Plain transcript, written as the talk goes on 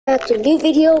Back to a new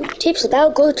video, tips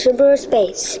about going to outer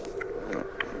space.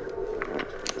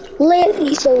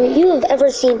 So you have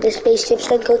ever seen the spaceships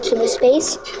that go to the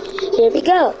space? Here we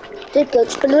go. The go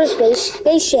to the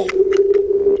spaceship.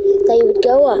 Now you would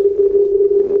go up.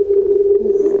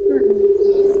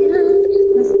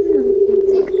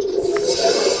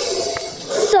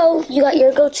 So you got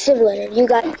your Goat Simulator. You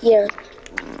got your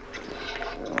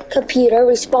computer,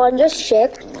 responder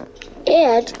ship,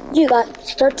 and you got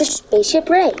start the spaceship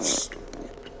race.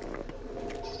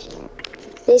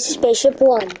 This is spaceship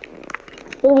 1.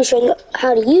 We'll be showing you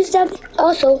how to use them,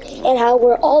 also, and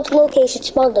where all the locations,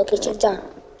 spawn locations are.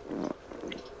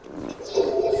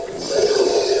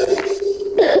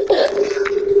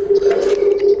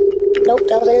 Nope,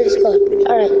 the elevator is gone.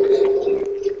 Alright.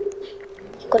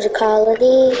 Go to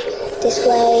colony, this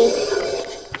way.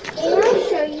 Can I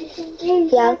show you something?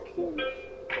 Yeah.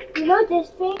 You know this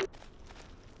thing?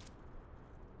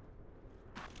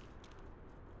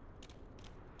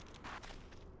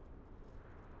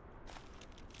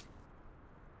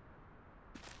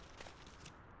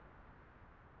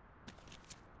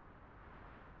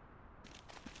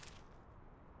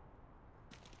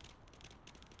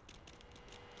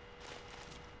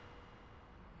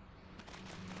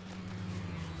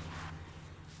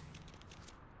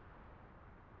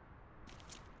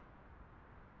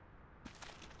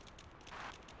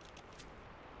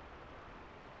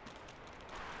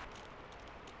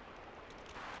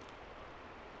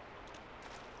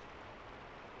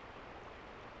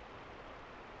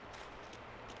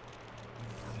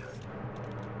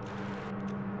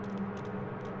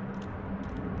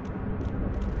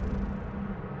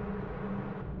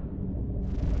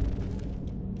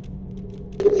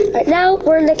 Right now,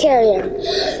 we're in the carrier.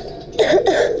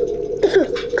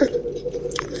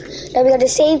 Now we got the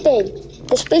same thing.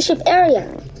 The spaceship area.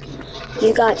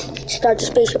 You got start the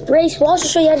spaceship race. We'll also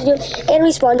show you how to do it and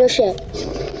respawn your ship.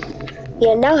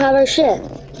 We now have our ship.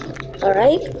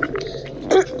 Alright?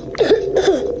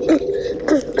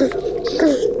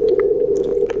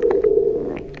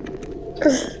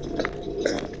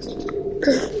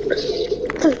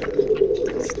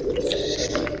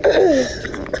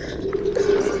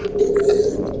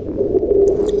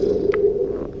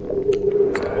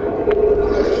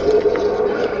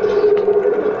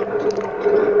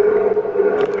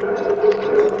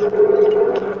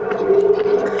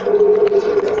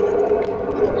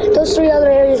 Those 3 other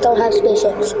areas don't have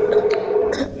spaceships.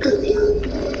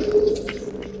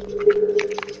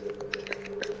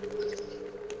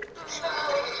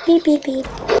 Beep beep beep.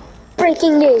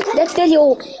 Breaking news. Next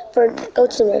video for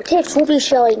Goat Simulator Tips, we'll be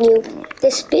showing you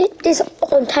this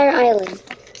entire island.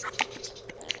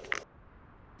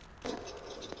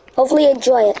 Hopefully you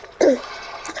enjoy it.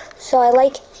 So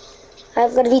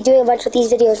I'm gonna be doing a bunch of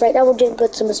these videos. Right now we're doing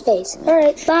Goat Simulator Space.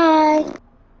 Alright, bye.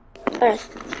 Alright.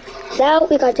 Now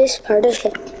we got this part of the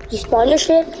ship. You spawn your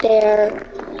ship there.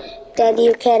 Then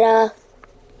you can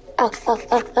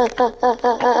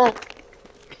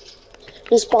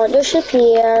you spawn your ship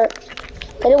here.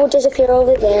 Then it will disappear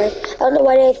over there. I don't know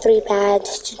why they have 3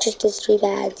 pads. Just those 3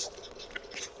 pads.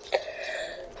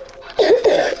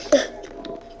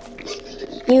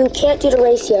 You can't do the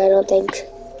race here, I don't think.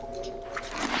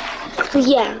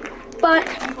 Yeah, but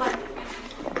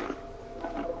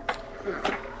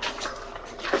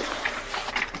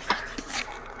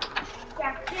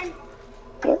Jackson?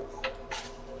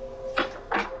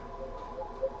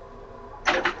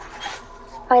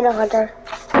 I know, Hunter.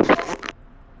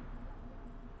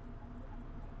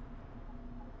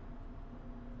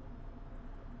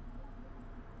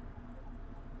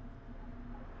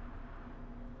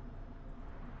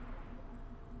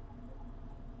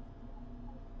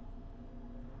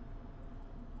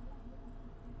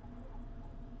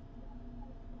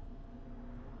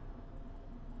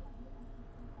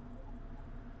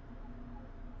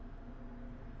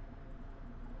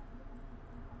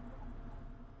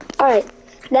 Alright,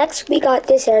 next we got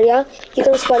this area. You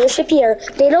can spawn your ship here.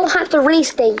 They don't have to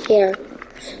race thing here.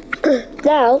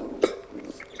 Now,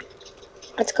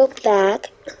 let's go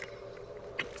back.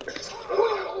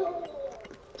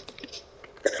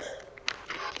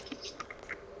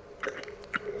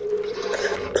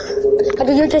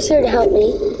 Hunter, you're just here to help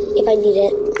me if I need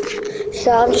it.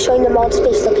 So I'm just showing them all the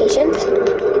space locations.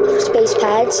 Space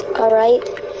pads, alright.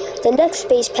 The next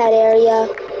space pad area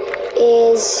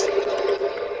is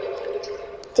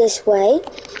this way,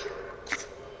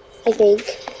 I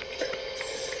think.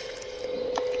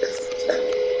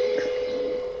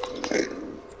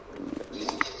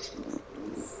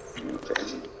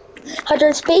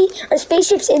 Hunter, are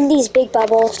spaceships in these big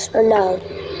bubbles or no?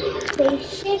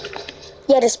 Spaceship?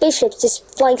 Yeah, the spaceships,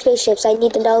 just flying spaceships. I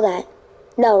need to know that.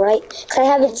 No, right? 'Cause I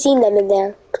haven't seen them in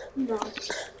there. No.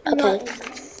 Okay.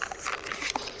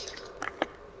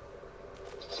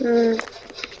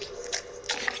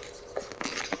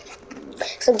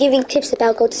 So I'm giving tips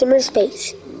about Goat Simmer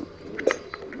Space.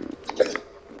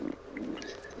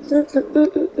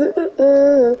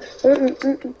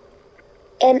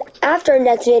 And after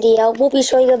next video, we'll be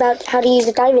showing about how to use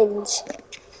the diamonds.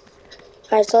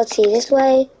 Alright, so let's see. This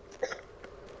way.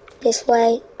 This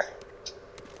way.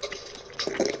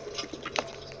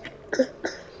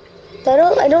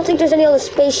 I don't think there's any other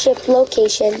spaceship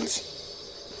locations.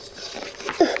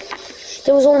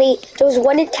 There was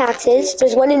one in Taxes,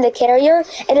 there's one in the carrier,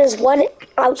 and there's one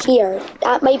out here.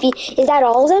 That might be, is that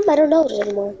all of them? I don't know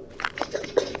anymore.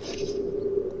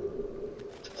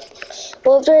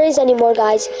 Well, if there is any more,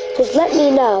 guys, just let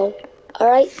me know.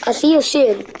 Alright, I'll see you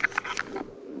soon.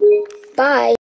 Bye.